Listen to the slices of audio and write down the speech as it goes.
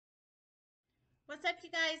What's up,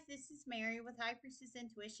 you guys? This is Mary with High Priestess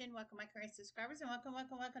Intuition. Welcome, my current subscribers, and welcome,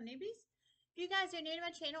 newbies. If you guys are new to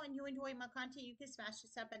my channel and you enjoy my content, you can smash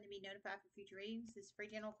this up button to be notified for future readings. This is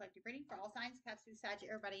free general collective reading for all signs, caps, Sag,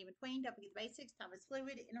 everybody in between. Don't forget the basics. Time is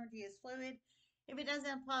fluid. Energy is fluid. If it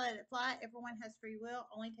doesn't apply, let it fly. Everyone has free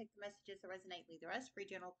will. Only take the messages that resonate. Leave the rest. Free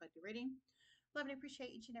general collective reading. Love and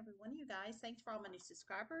appreciate each and every one of you guys. Thanks for all my new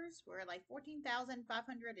subscribers. We're like 14,510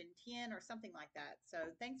 or something like that. So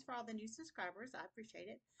thanks for all the new subscribers. I appreciate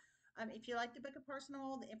it. If you like to book a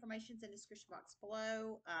personal, the information's in the description box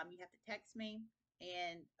below. You have to text me,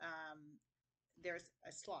 and there's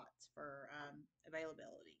a slots for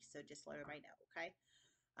availability. So just let everybody know, okay?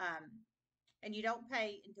 And you don't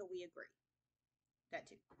pay until we agree. That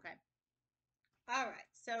too, okay? All right.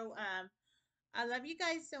 So I love you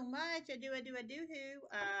guys so much. I do.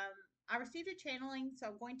 I received a channeling, so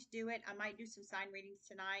I'm going to do it. I might do some sign readings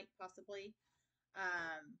tonight, possibly.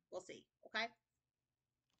 We'll see. Okay.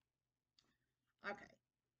 Okay.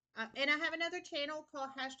 And I have another channel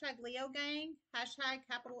called #LeoGang,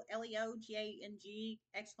 capital LEOGANG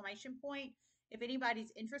exclamation point. If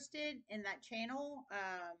anybody's interested in that channel,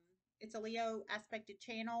 it's a Leo aspected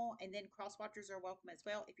channel, and then cross watchers are welcome as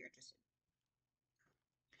well if you're interested.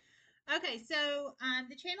 Okay, so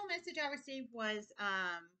the channel message I received was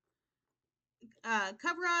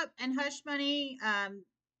cover up and hush money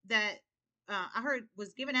that I heard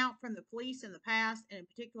was given out from the police in the past in a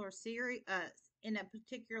particular city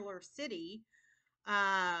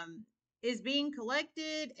is being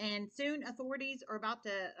collected, and soon authorities are about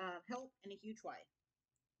to help in a huge way.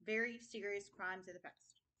 Very serious crimes in the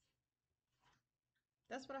past.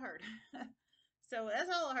 That's what I heard. So that's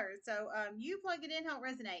all I heard. So you plug it in how it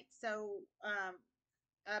resonates. So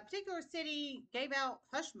a particular city gave out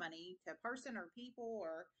hush money to a person or people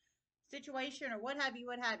or situation or what have you.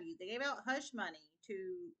 They gave out hush money to,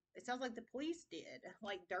 it sounds like the police did,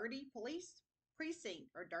 like dirty police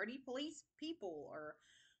precinct or dirty police people or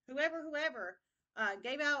whoever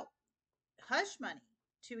gave out hush money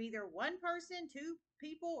to either one person, two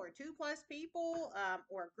people, or 2+ people,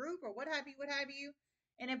 or a group or what have you,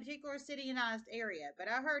 in a particular city-ized area. But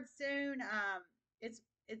I heard soon, it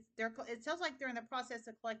sounds like they're in the process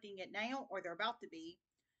of collecting it now, or they're about to be,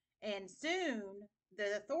 and soon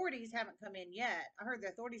the authorities haven't come in yet. I heard the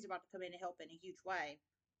authorities are about to come in and help in a huge way.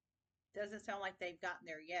 Doesn't sound like they've gotten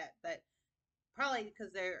there yet, but probably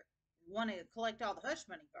because they're wanting to collect all the hush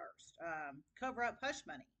money first, cover up hush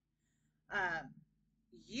money.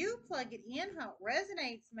 You plug it in how it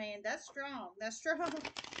resonates, man. That's strong.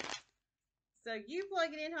 So you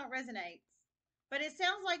plug it in how it resonates. But it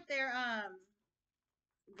sounds like they're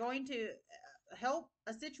going to help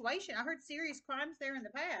a situation. I heard serious crimes there in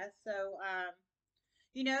the past. So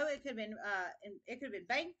it could have been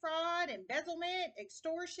bank fraud, embezzlement,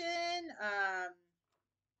 extortion,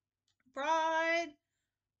 fraud,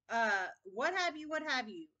 what have you.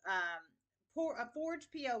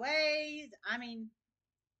 Forged POAs. I mean,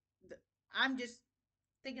 I'm just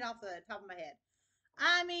thinking off the top of my head.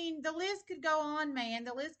 I mean, the list could go on, man.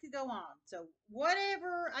 The list could go on. So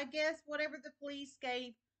whatever the police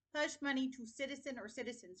gave hush money to citizen or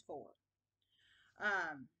citizens for,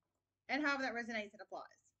 and however that resonates and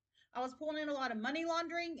applies. I was pulling in a lot of money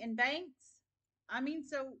laundering and banks. I mean,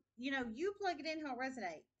 so you plug it in how it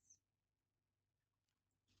resonates.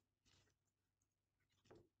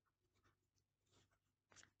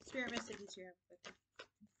 Spirit messages here.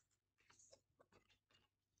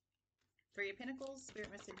 3 of Pentacles, Spirit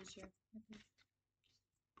messages here.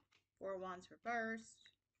 4 of Wands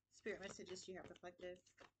reversed. Spirit messages you have reflected.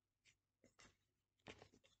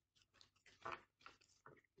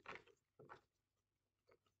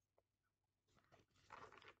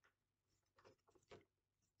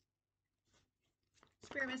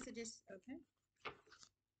 Spirit messages, okay.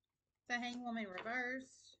 The Hanged Woman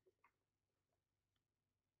reversed.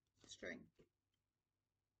 String.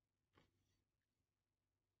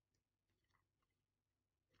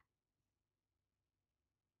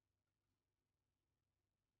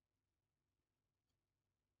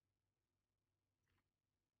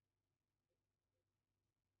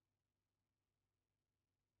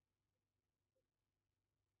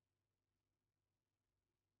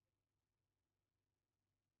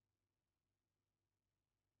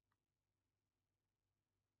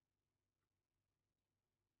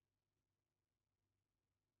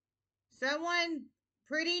 Someone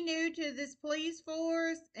pretty new to this police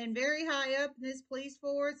force and very high up in this police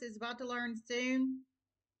force is about to learn soon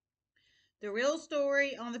the real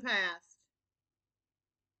story on the past.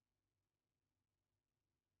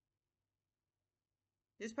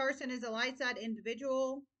 This person is a light side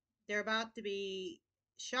individual. They're about to be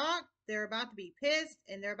shocked, they're about to be pissed,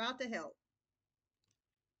 and they're about to help.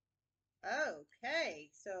 Okay,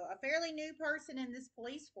 so a fairly new person in this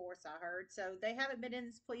police force, I heard. So they haven't been in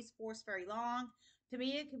this police force very long. To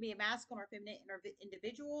me, it can be a masculine or feminine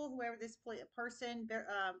individual, whoever this person,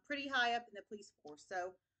 pretty high up in the police force.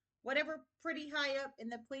 So whatever pretty high up in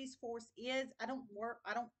the police force is, I don't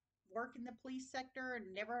work in the police sector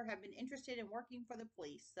and never have been interested in working for the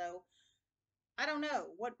police. So I don't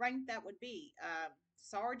know what rank that would be,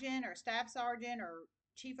 sergeant or staff sergeant or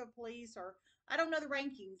chief of police, or I don't know the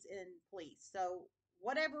rankings in police. So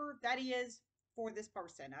whatever that is for this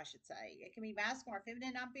person, I should say, it can be masculine or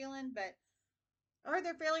feminine. I'm feeling, but or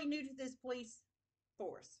they're fairly new to this police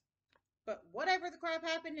force. But whatever the crap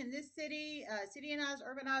happened in this city, cityized,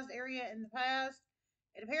 urbanized area in the past,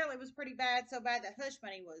 it apparently was pretty bad. So bad that hush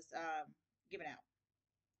money was given out.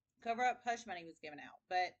 Cover up hush money was given out,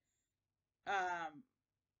 um,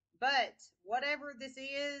 but whatever this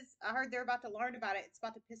is, I heard they're about to learn about it. It's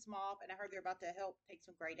about to piss them off, and I heard they're about to help take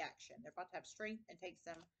some great action. They're about to have strength and take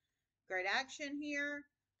some great action here.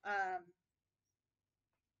 I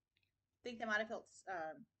think they might have felt.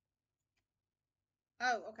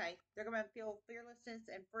 Oh, okay. They're going to feel fearlessness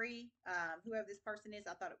and free. Whoever this person is,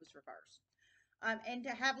 I thought it was reversed. And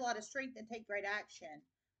to have a lot of strength and take great action.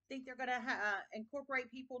 I think they're going to incorporate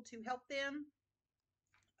people to help them.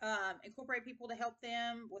 Incorporate people to help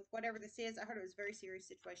them with whatever this is. I heard it was a very serious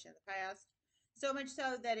situation in the past. So much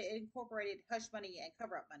so that it incorporated hush money and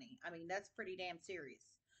cover up money. I mean, that's pretty damn serious.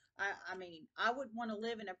 I mean, I wouldn't want to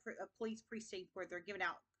live in a police precinct where they're giving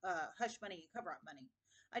out hush money and cover up money.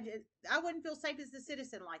 I wouldn't feel safe as a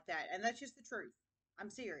citizen like that. And that's just the truth. I'm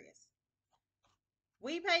serious.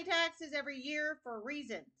 We pay taxes every year for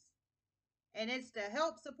reasons. And it's to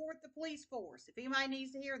help support the police force. If anybody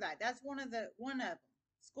needs to hear that, that's one of them.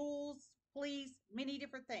 Schools, police, many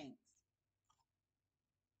different things.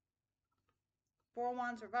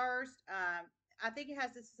 4-1's reversed. I think it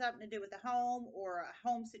has something to do with a home or a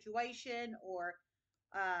home situation or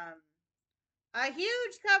a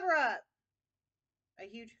huge cover up. A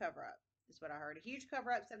huge cover up is what I heard. A huge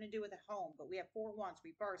cover up, something to do with a home. But we have 4-1's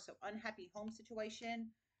reversed. So unhappy home situation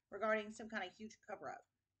regarding some kind of huge cover up.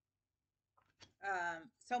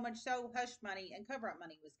 So much so, hush money and cover up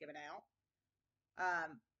money was given out.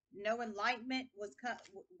 No enlightenment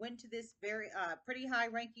went to this very pretty high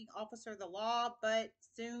ranking officer of the law, but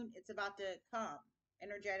soon it's about to come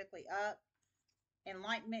energetically up.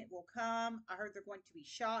 Enlightenment will come. I heard they're going to be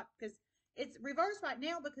shocked because it's reversed right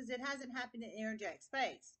now because it hasn't happened in the energetic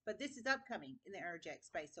space, but this is upcoming in the energetic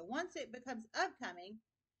space. So once it becomes upcoming,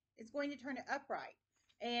 it's going to turn it upright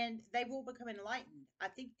and they will become enlightened. I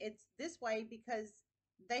think it's this way because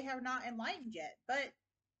they have not enlightened yet, but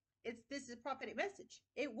this is a prophetic message.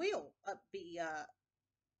 It will be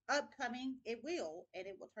upcoming. It will, and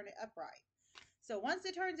it will turn it upright. So once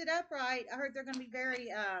it turns it upright, I heard they're going to be very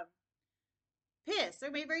pissed.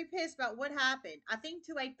 They're going to be very pissed about what happened. I think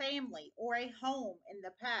to a family or a home in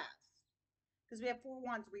the past, because we have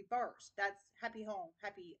 4-1's reversed. That's happy home,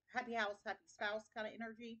 happy house, happy spouse kind of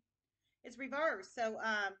energy. It's reversed. So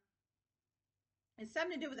it's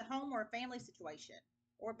something to do with a home or a family situation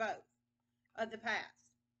or both of the past.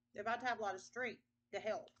 They're about to have a lot of strength to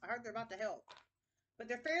help. I heard they're about to help. But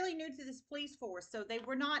they're fairly new to this police force. So they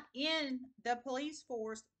were not in the police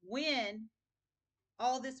force when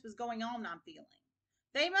all this was going on, I'm feeling.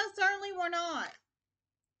 They most certainly were not.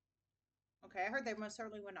 Okay, I heard they most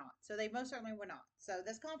certainly were not. So they most certainly were not. So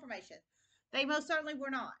that's confirmation. They most certainly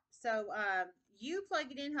were not. So you plug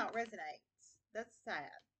it in how it resonates. That's sad.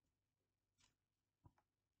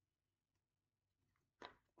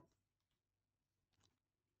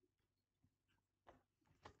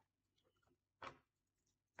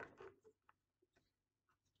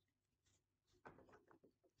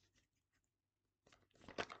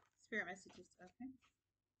 Spirit messages, okay.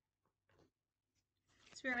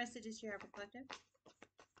 Spirit messages you have reflected.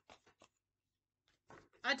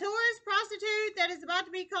 A tourist prostitute that is about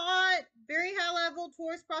to be caught, very high level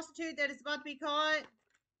tourist prostitute that is about to be caught,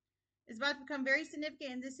 is about to become very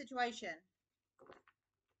significant in this situation.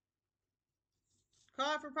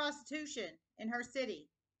 Caught for prostitution in her city.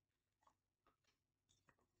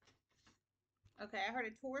 Okay, I heard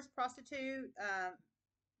a tourist prostitute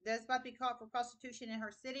that's about to be caught for prostitution in her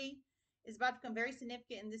city is about to become very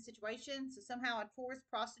significant in this situation. So somehow a tourist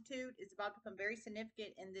prostitute is about to become very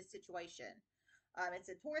significant in this situation. It's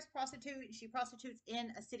a tourist prostitute. She prostitutes in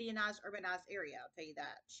a cityized, urbanized area. I'll tell you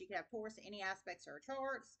that. She can have tourists in any aspects of her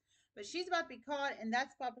charts, but she's about to be caught, and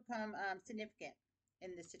that's about to become significant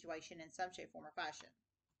in this situation in some shape, form, or fashion.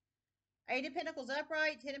 8 of Pentacles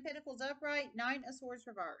upright, 10 of Pentacles upright, 9 of Swords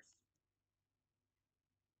reversed.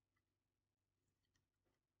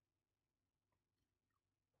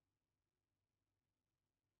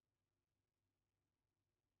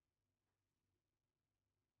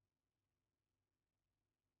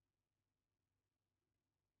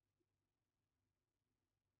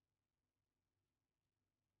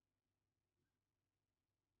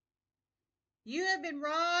 You have been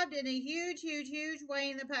robbed in a huge, huge, huge way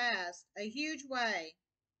in the past. A huge way.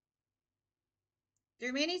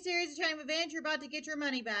 Through many series of chain events, you're about to get your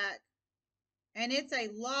money back. And it's a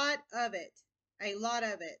lot of it. A lot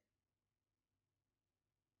of it.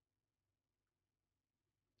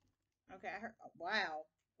 Okay, I heard, wow.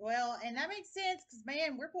 Well, and that makes sense because,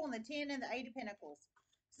 man, we're pulling the 10 and the 8 of Pentacles.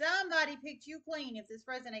 Somebody picked you clean if this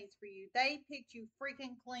resonates for you. They picked you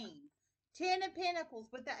freaking clean. 10 of Pentacles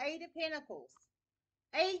with the 8 of Pentacles.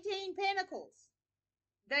 18 Pentacles.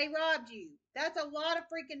 They robbed you. That's a lot of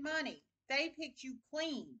freaking money. They picked you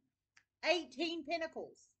clean. 18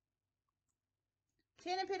 Pentacles.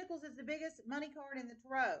 10 of Pentacles is the biggest money card in the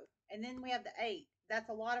tarot. And then we have the 8. That's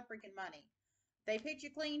a lot of freaking money. They picked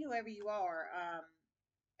you clean, whoever you are.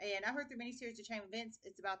 And I heard through many series of chain events,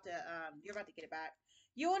 it's about to, you're about to get it back.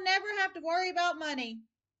 You will never have to worry about money.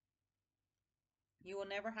 You will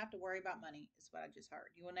never have to worry about money, is what I just heard.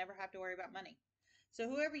 You will never have to worry about money. So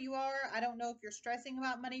whoever you are, I don't know if you're stressing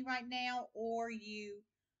about money right now, or you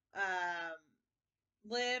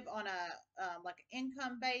live on a like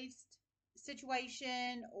income-based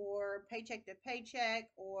situation, or paycheck to paycheck,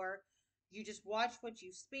 or you just watch what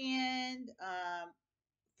you spend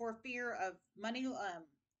for fear of money,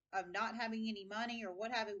 of not having any money, or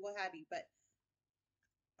what have you. But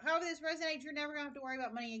however this resonates, you're never going to have to worry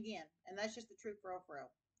about money again. And that's just the truth for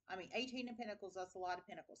real. I mean, 18 of Pentacles, that's a lot of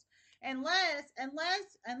Pentacles. Unless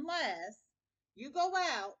you go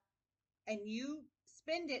out and you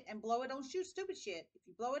spend it and blow it on stupid shit. If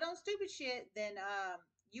you blow it on stupid shit, then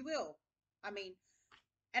you will. I mean,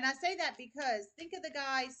 and I say that because think of the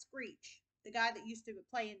guy Screech, the guy that used to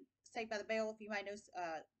play in Saved by the Bell. If you might know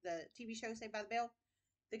the TV show Saved by the Bell,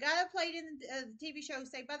 the guy that played in the TV show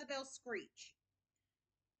Saved by the Bell, Screech.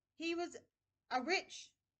 He was a rich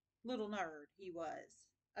little nerd. He was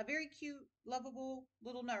a very cute, lovable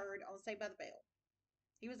little nerd on Saved by the Bell.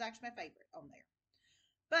 He was actually my favorite on there.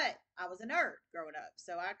 But I was a nerd growing up,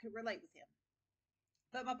 so I could relate with him.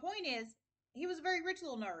 But my point is, he was a very rich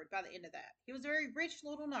little nerd by the end of that. He was a very rich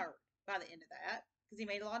little nerd by the end of that because he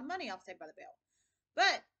made a lot of money off Saved by the Bell.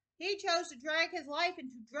 But he chose to drag his life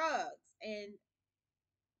into drugs and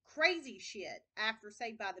crazy shit after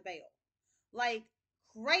Saved by the Bell. Like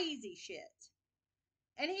crazy shit.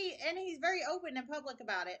 And he's very open and public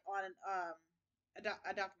about it on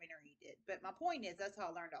a documentary he did. But my point is, that's how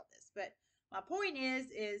I learned all this. But my point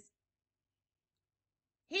is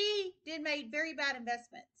he made very bad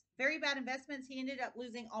investments. Very bad investments. He ended up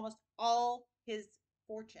losing almost all his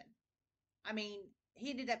fortune. I mean,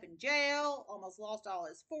 he ended up in jail, almost lost all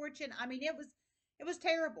his fortune. I mean, it was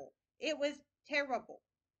terrible. It was terrible.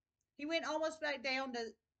 He went almost back down to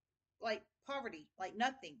like poverty, like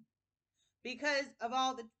nothing, because of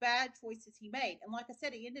all the bad choices he made. And like I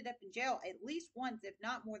said, he ended up in jail at least once, if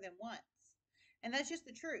not more than once. And that's just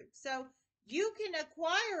the truth. So you can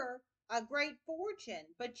acquire a great fortune,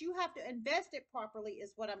 but you have to invest it properly,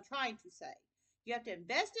 is what I'm trying to say. You have to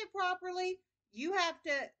invest it properly. You have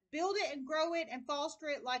to build it and grow it and foster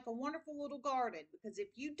it like a wonderful little garden. Because if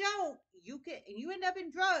you don't, you end up in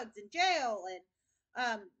drugs and jail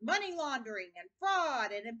and money laundering and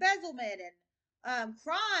fraud and embezzlement and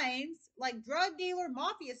crimes like drug dealer,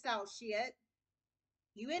 mafia style shit.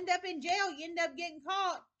 You end up in jail. You end up getting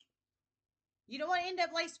caught. You don't want to end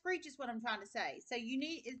up like Screech, is what I'm trying to say. So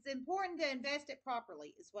it's important to invest it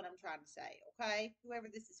properly, is what I'm trying to say, okay? Whoever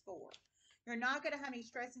this is for. You're not going to have any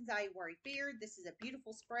stress, anxiety, worry, fear. This is a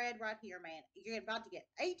beautiful spread right here, man. You're about to get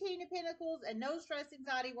 18 of Pentacles and no stress,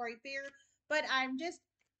 anxiety, worry, fear. But I'm just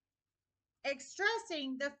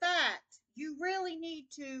stressing the fact you really need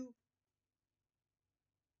to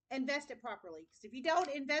invest it properly. Because if you don't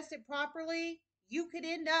invest it properly, you could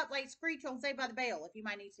end up like Screech on Saved by the Bell, if you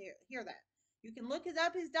might need to hear that. You can look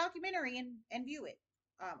up his documentary and view it.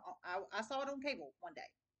 I saw it on cable one day.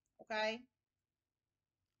 Okay?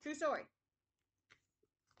 True story.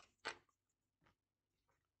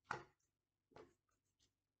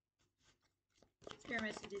 Spirit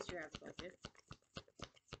messages you have collective.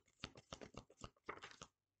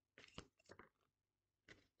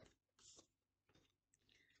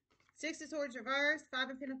 Six of Swords reverse.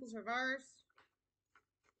 Five of Pentacles reverse.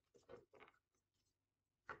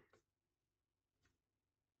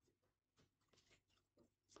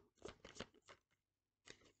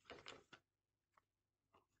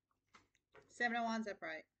 Seven of Wands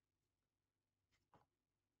upright.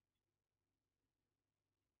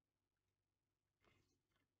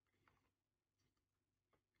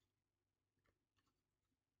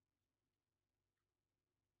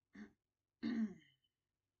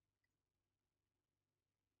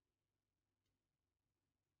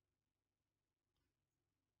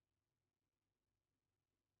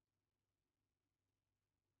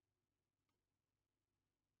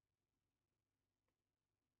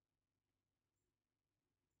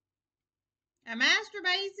 A Master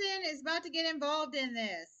Mason is about to get involved in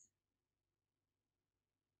this.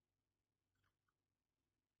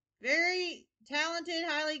 Very talented,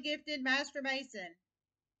 highly gifted Master Mason.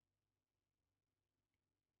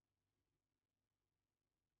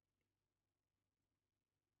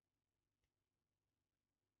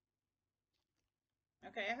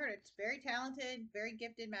 Okay, I heard it's very talented, very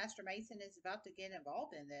gifted Master Mason is about to get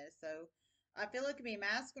involved in this. So I feel it could be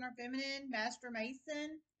masculine or feminine Master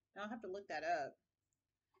Mason. I'll have to look that up.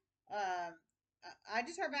 Um, I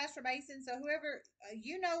just heard Master Mason. So whoever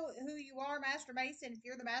you know who you are, Master Mason. If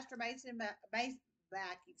you're the Master Mason,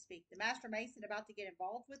 back you speak. The Master Mason about to get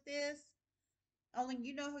involved with this. Only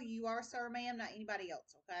you know who you are, sir, ma'am, not anybody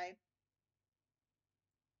else. Okay.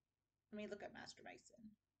 Let me look at Master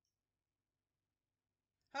Mason.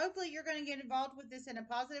 Hopefully, you're going to get involved with this in a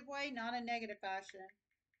positive way, not a negative fashion.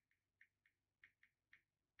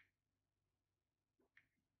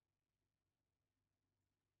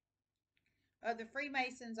 The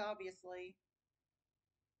Freemasons, obviously.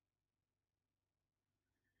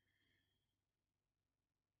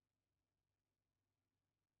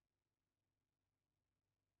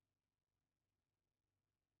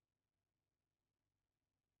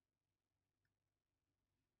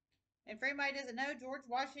 And for anybody doesn't know, George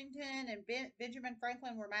Washington and Benjamin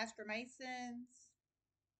Franklin were Master Masons.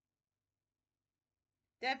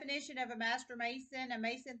 Definition of a Master Mason: a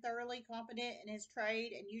Mason thoroughly competent in his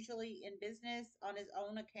trade and usually in business on his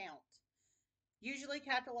own account. Usually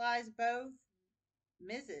capitalized both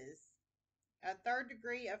Mrs. A third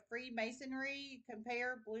degree of Freemasonry,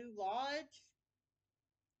 compare Blue Lodge.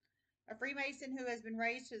 A Freemason who has been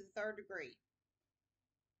raised to the third degree.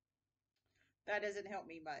 That doesn't help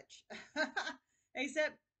me much.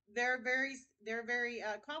 Except they're very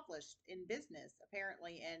accomplished in business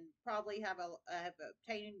apparently, and probably have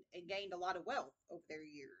obtained and gained a lot of wealth over their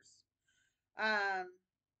years. Um,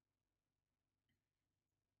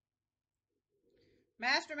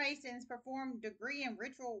 Master Masons perform degree and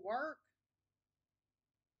ritual work.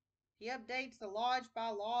 He updates the lodge by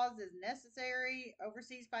laws as necessary,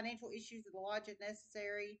 oversees financial issues of the lodge as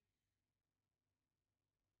necessary.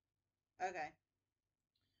 Okay.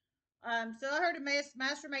 So I heard a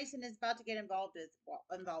Master Mason is about to get involved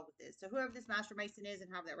with this. So whoever this Master Mason is and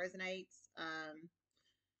how that resonates.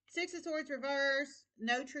 Six of Swords reverse,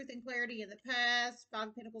 no truth and clarity in the past. Five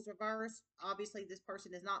of Pentacles reverse. Obviously, this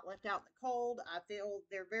person is not left out in the cold. I feel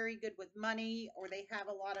they're very good with money, or they have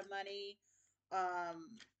a lot of money. I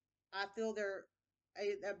feel they're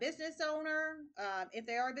a business owner. If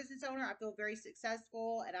they are a business owner, I feel very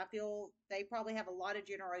successful, and I feel they probably have a lot of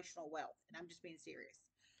generational wealth. And I'm just being serious.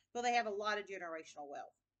 I feel they have a lot of generational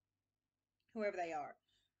wealth, whoever they are.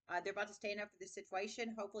 They're about to stand up for this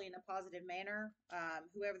situation, hopefully in a positive manner.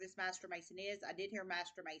 Whoever this Master Mason is, I did hear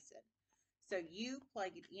Master Mason. So you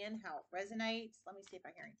plug it in how it resonates. Let me see if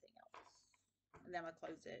I hear anything else. And then I'm going to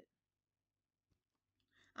close it.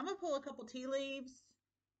 I'm going to pull a couple tea leaves.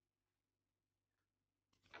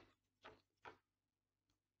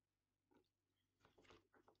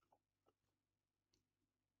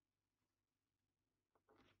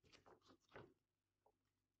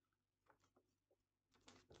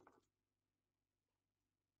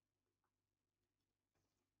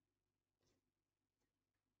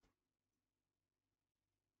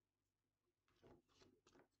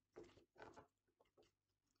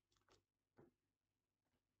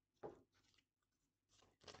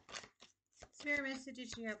 Spirit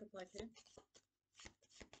messages you have reflected.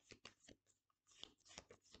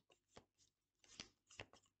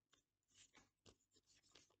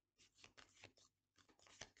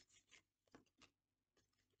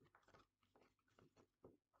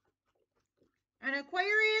 An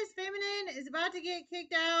Aquarius feminine is about to get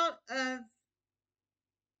kicked out of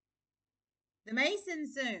the Mason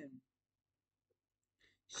soon.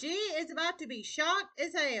 She is about to be shocked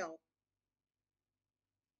as hell.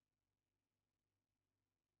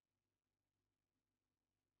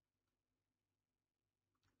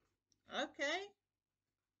 Okay.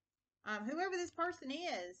 Whoever this person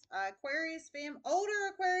is, older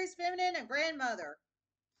Aquarius feminine, a grandmother.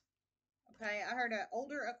 Okay, I heard an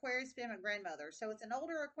older Aquarius feminine grandmother. So it's an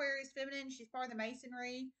older Aquarius feminine. She's part of the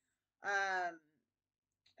Masonry. Um,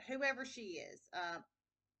 whoever she is.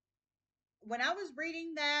 When I was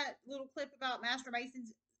reading that little clip about Master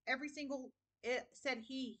Masons, every single it said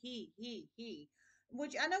he,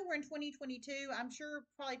 which I know we're in 2022. I'm sure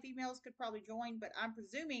probably females could probably join, but I'm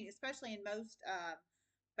presuming, especially in most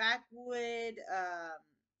backwood,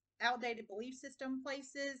 outdated belief system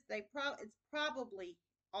places, it's probably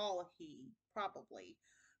all he, probably.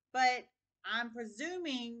 But I'm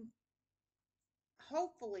presuming,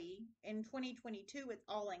 hopefully in 2022 it's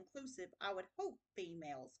all inclusive. I would hope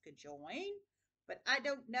females could join, but I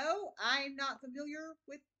don't know. I'm not familiar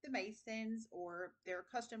with the Masons or their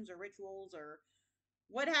customs or rituals or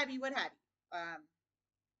what have you, what have you.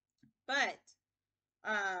 But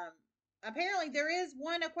um, apparently there is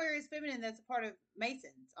one Aquarius feminine that's a part of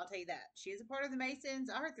Masons. I'll tell you that. She is a part of the Masons.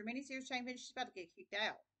 I heard through many series change, she's about to get kicked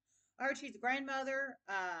out. I heard she's a grandmother,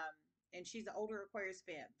 and she's an older Aquarius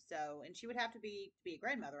femme. So, and she would have to be a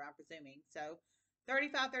grandmother, I'm presuming. So,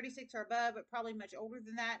 35, 36 or above, but probably much older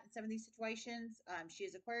than that in some of these situations. She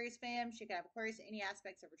is Aquarius femme. She could have Aquarius in any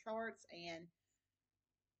aspects of her charts, and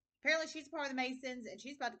apparently she's a part of the Masons, and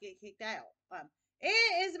she's about to get kicked out.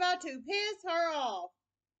 It is about to piss her off.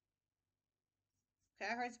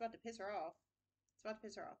 Okay, I heard it's about to piss her off. It's about to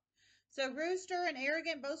piss her off. So, rooster, an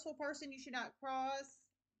arrogant, boastful person you should not cross.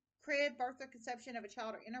 Crib, birth or conception of a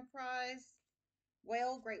child or enterprise.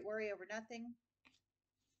 Whale, great worry over nothing.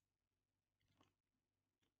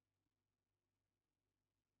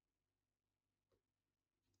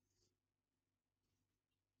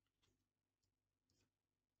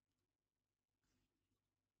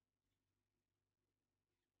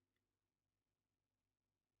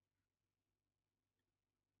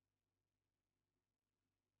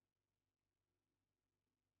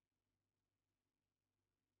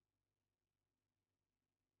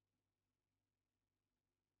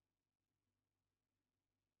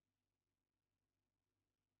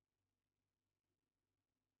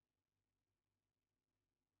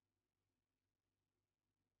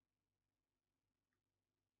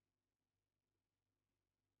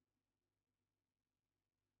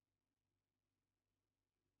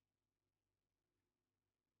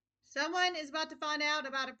 Someone is about to find out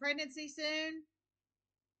about a pregnancy soon.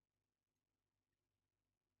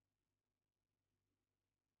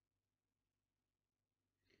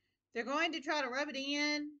 They're going to try to rub it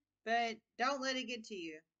in, but don't let it get to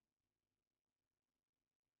you.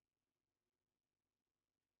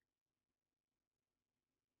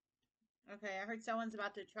 Okay, I heard someone's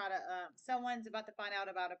about to someone's about to find out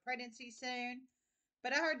about a pregnancy soon.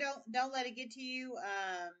 But I heard don't let it get to you.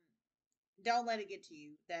 Don't let it get to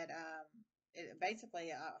you. That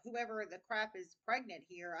basically whoever the crap is pregnant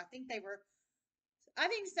here. I think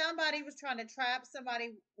somebody was trying to trap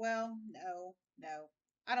somebody. Well, no, no.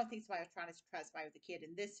 I don't think somebody was trying to trap somebody with a kid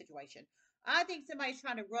in this situation. I think somebody's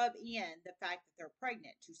trying to rub in the fact that they're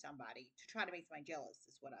pregnant to somebody to try to make somebody jealous,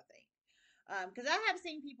 is what I think. Because I have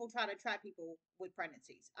seen people try to trap people with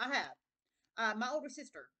pregnancies. I have. My older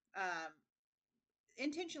sister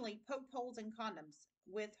intentionally poked holes in condoms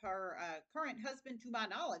with her current husband. To my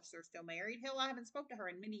knowledge, they're still married. Hell, I haven't spoke to her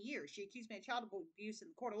in many years. She accused me of child abuse in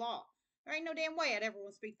the court of law. There ain't no damn way I'd ever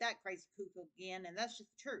want to speak that crazy cuckoo again, and that's just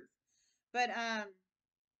the truth. But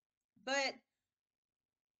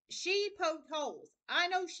she poked holes. I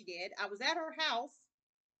know she did. I was at her house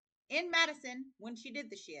in Madison when she did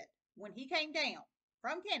the shit. When he came down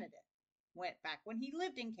from Canada, went back when he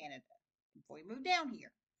lived in Canada before he moved down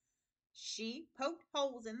here. She poked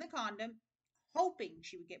holes in the condom, hoping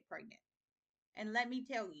she would get pregnant. And let me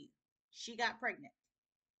tell you, she got pregnant.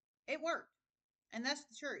 It worked. And that's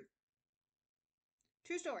the truth.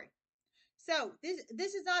 True story. So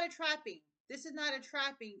this is not a trapping. This is not a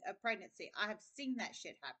trapping of pregnancy. I have seen that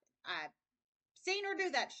shit happen. I've seen her do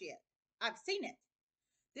that shit. I've seen it.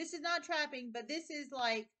 This is not trapping, but this is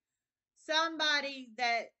like somebody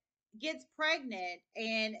that gets pregnant,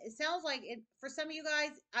 and it sounds like it for some of you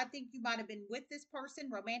guys. I think you might have been with this person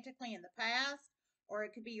romantically in the past, or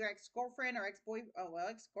it could be your ex-girlfriend or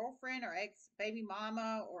ex-girlfriend or ex-baby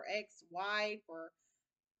mama or ex-wife or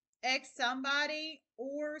ex-somebody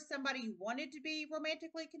or somebody you wanted to be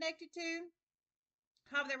romantically connected to.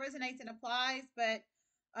 However that resonates and applies, but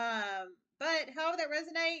however that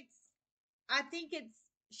resonates, I think it's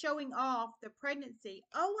showing off the pregnancy.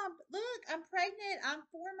 Oh, I'm pregnant. I'm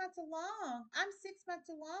 4 months along. I'm 6 months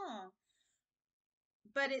along.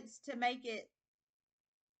 But it's to make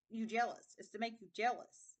you jealous. It's to make you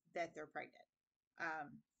jealous that they're pregnant.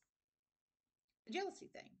 The jealousy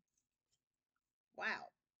thing.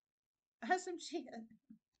 Wow. That's some shit.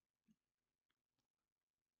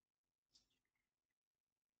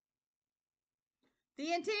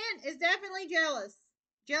 The intent is definitely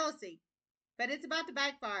jealousy, but it's about to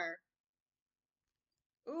backfire.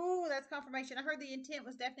 Ooh, that's confirmation. I heard the intent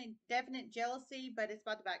was definite jealousy, but it's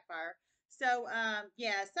about to backfire. So,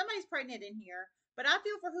 yeah, somebody's pregnant in here. But I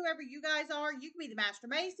feel for whoever you guys are. You could be the Master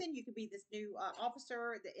Mason. You could be this new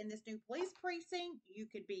officer in this new police precinct. You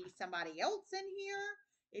could be somebody else in here.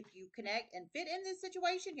 If you connect and fit in this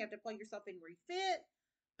situation, you have to play yourself in refit.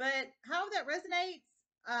 But how that resonates,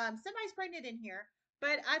 somebody's pregnant in here.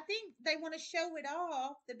 But I think they want to show it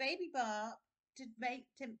off, the baby bump, to make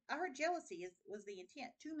to. I heard jealousy was the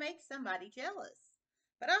intent to make somebody jealous.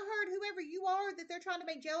 But I heard whoever you are that they're trying to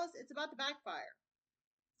make jealous, it's about to backfire.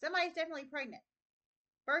 Somebody's definitely pregnant.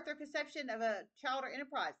 Birth or conception of a child or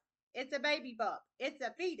enterprise. It's a baby bump. It's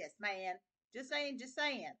a fetus, man. Just saying, just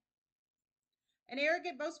saying. An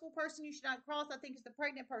arrogant, boastful person you should not cross, I think, is the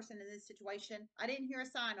pregnant person in this situation. I didn't hear a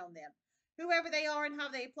sign on them. Whoever they are and how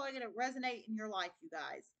they plug it resonate in your life, you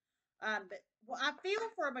guys. But well, I feel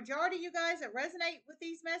for a majority of you guys that resonate with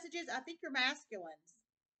these messages, I think you're masculines.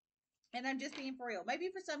 And I'm just being for real. Maybe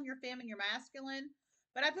for some you're femme and you're masculine,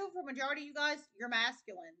 but I feel for a majority of you guys, you're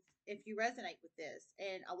masculines if you resonate with this.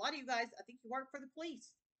 And a lot of you guys, I think you work for the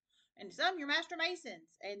police. And some you're master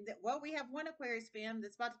masons. And well, we have one Aquarius femme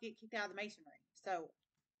that's about to get kicked out of the masonry. So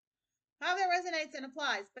how that resonates and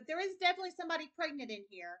applies. But there is definitely somebody pregnant in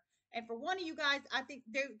here. And for one of you guys, I think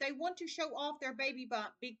they want to show off their baby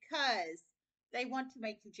bump because they want to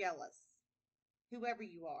make you jealous, whoever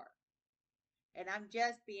you are. And I'm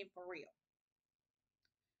just being for real.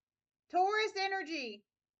 Taurus energy,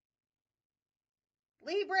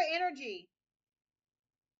 Libra energy.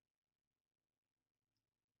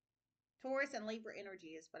 Taurus and Libra energy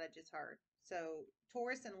is what I just heard. So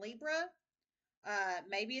Taurus and Libra,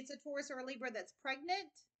 maybe it's a Taurus or a Libra that's pregnant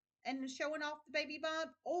and showing off the baby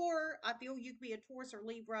bump, or I feel you could be a Taurus or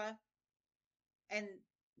Libra and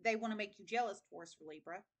they want to make you jealous, Taurus or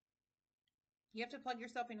Libra. You have to plug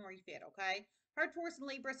yourself in where you fit, okay? Heard Taurus and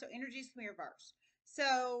Libra, so energies can be reversed.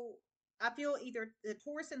 So I feel either the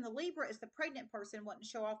Taurus and the Libra is the pregnant person wanting to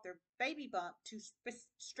show off their baby bump to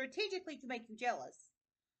strategically to make you jealous.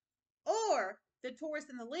 Or the Taurus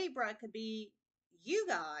and the Libra could be you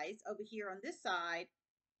guys over here on this side,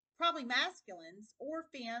 probably masculines or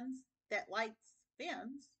femmes that likes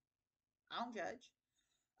femmes. I don't judge.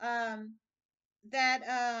 Um, that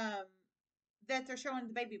that they're showing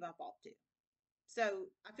the baby bump off to. So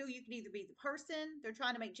I feel you can either be the person they're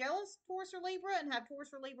trying to make jealous, Taurus or Libra, and have Taurus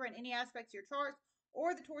or Libra in any aspects of your charts,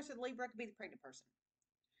 or the Taurus or the Libra could be the pregnant person.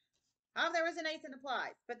 How that resonates and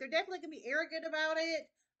applies. But they're definitely going to be arrogant about it.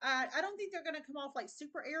 I don't think they're going to come off like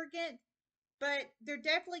super arrogant, but they're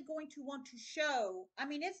definitely going to want to show. I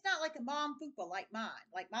mean, it's not like a mom fupa like mine,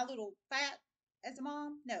 like my little fat as a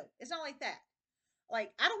mom. No, it's not like that.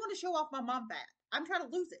 Like, I don't want to show off my mom fat. I'm trying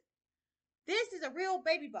to lose it. This is a real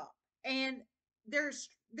baby bump. And they're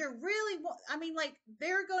really, I mean, like,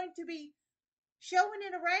 they're going to be showing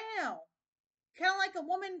it around. Kind of like a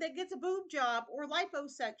woman that gets a boob job or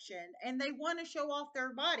liposuction and they want to show off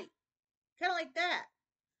their body. Kind of like that.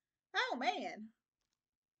 Oh, man.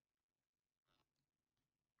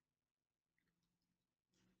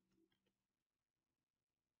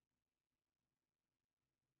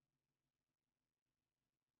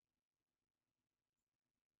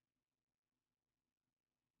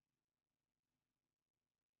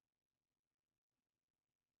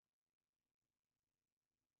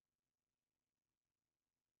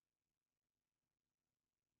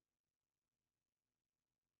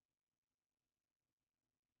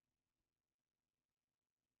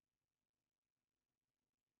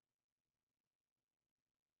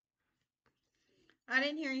 I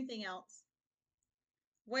didn't hear anything else.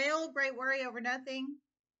 Well, great worry over nothing.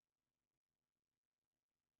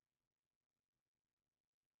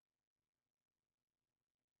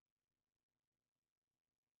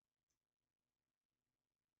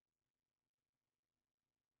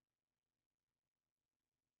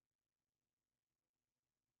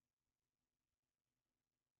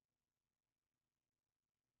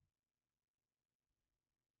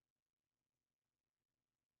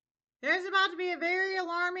 There's about to be a very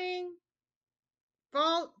alarming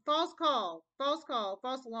false call,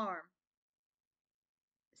 false alarm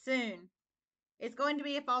soon. It's going to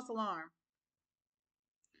be a false alarm,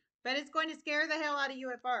 but it's going to scare the hell out of you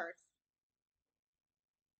at first.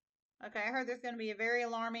 Okay, I heard there's going to be a very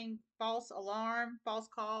alarming false alarm, false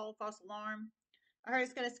call, false alarm. I heard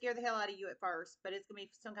it's going to scare the hell out of you at first, but it's going to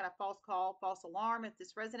be some kind of false call, false alarm if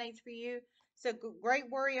this resonates for you. So great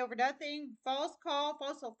worry over nothing, false call,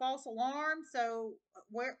 false alarm. So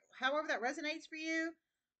however that resonates for you,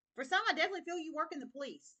 for some, I definitely feel you work in the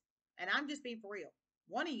police, and I'm just being for real.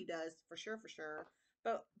 One of you does for sure, for sure.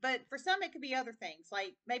 But for some, it could be other things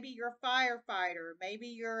like maybe you're a firefighter, maybe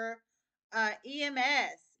you're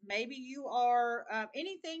EMS, maybe you are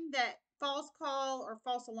anything that false call or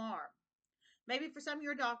false alarm. Maybe for some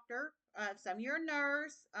you're a doctor, some you're a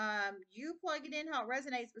nurse. You plug it in how it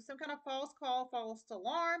resonates with some kind of false call, false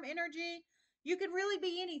alarm energy. You can really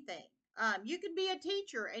be anything. You can be a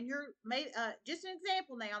teacher, and you're just an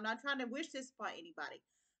example now. I'm not trying to wish this upon anybody,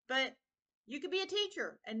 but You could be a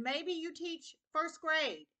teacher, and maybe you teach first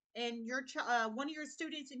grade, and your one of your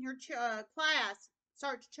students in your class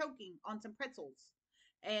starts choking on some pretzels,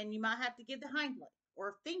 and you might have to give the Heimlich,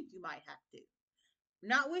 or think you might have to.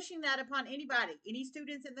 Not wishing that upon anybody, any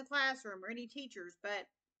students in the classroom or any teachers, but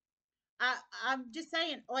I'm just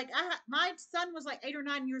saying, like my son was like 8 or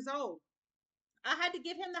 9 years old. I had to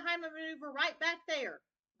give him the Heimlich maneuver right back there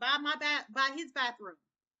by by his bathroom,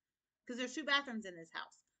 because there's two bathrooms in this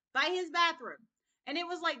house, by his bathroom. And it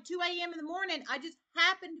was like 2 a.m. in the morning. I just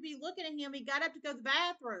happened to be looking at him. He got up to go to the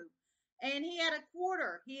bathroom, and he had a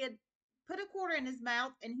quarter. He had put a quarter in his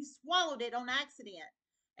mouth, and he swallowed it on accident.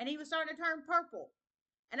 And he was starting to turn purple.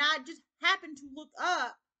 And I just happened to look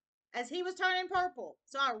up as he was turning purple.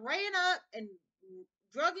 So I ran up and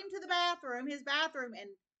drug him to the bathroom, his bathroom, and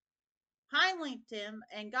Heimliched him,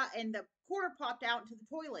 and the quarter popped out into the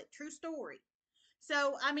toilet. True story.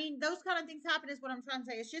 So, I mean, those kind of things happen is what I'm trying to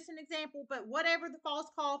say. It's just an example, but whatever the false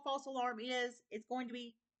call, false alarm is, it's going to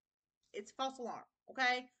be, it's false alarm.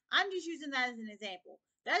 Okay. I'm just using that as an example.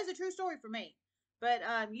 That is a true story for me. But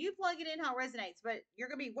you plug it in how it resonates, but you're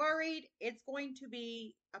going to be worried. It's going to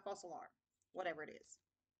be a false alarm, whatever it is.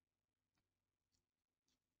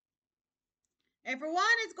 And for one,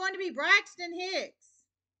 it's going to be Braxton Hicks,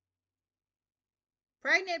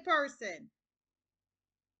 pregnant person,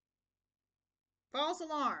 false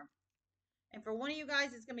alarm. And for one of you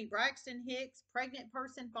guys, it's going to be Braxton Hicks, pregnant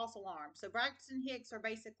person, false alarm. So Braxton Hicks are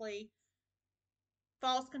basically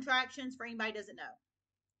false contractions for anybody who doesn't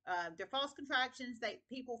know. They're false contractions that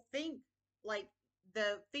people think, like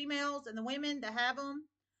the females and the women that have them,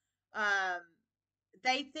 um,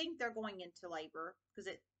 they think they're going into labor because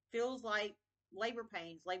it feels like labor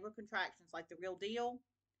pains, labor contractions, like the real deal,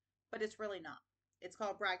 but it's really not. It's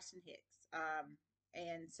called Braxton Hicks.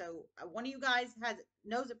 And so one of you guys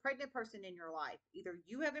knows a pregnant person in your life. Either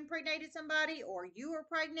you have impregnated somebody, or you are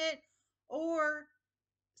pregnant, or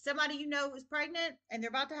somebody you know is pregnant and they're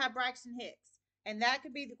about to have Braxton Hicks. And that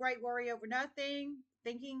could be the great worry over nothing,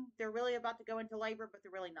 thinking they're really about to go into labor, but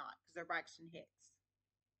they're really not because they're Braxton Hicks.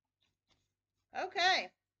 Okay.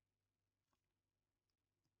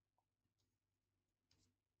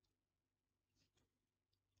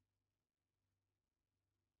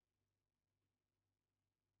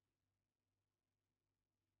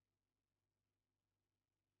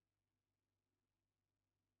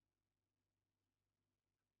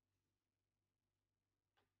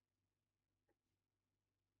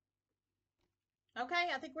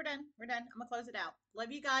 Okay, I think we're done. We're done. I'm going to close it out.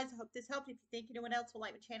 Love you guys. I hope this helped. If you think anyone else will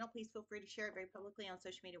like my channel, please feel free to share it very publicly on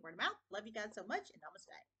social media, word of mouth. Love you guys so much, and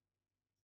namaste.